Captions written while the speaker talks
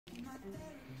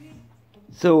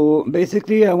So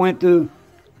basically I went to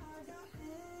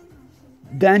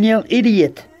Daniel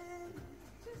Idiot,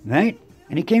 right?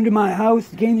 And he came to my house,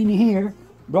 came in here,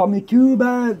 brought me two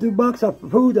bucks of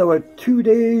food that were 2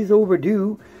 days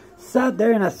overdue, sat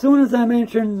there, and as soon as I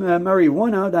mentioned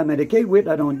marijuana that I medicate with,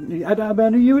 I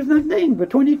don't use nothing for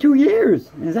 22 years.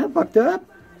 Is that fucked up?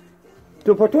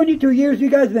 So for 22 years, you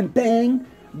guys have been paying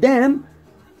them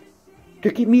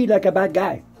to keep me like a bad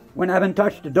guy when I haven't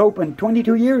touched the dope in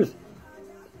 22 years.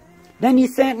 Then he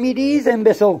sent me these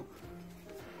imbecile.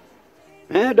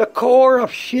 The core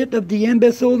of shit of the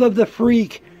imbecile of the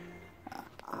freak.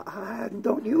 I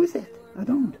don't use it. I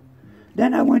don't.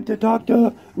 Then I went to talk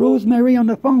to Rosemary on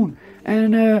the phone,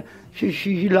 and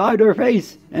she lied her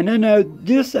face. And then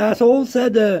this asshole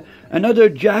said another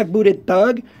jackbooted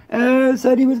thug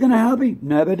said he was going to help me.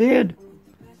 Never did.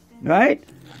 Right?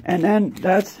 And then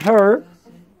that's her.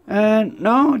 And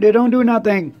no, they don't do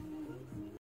nothing.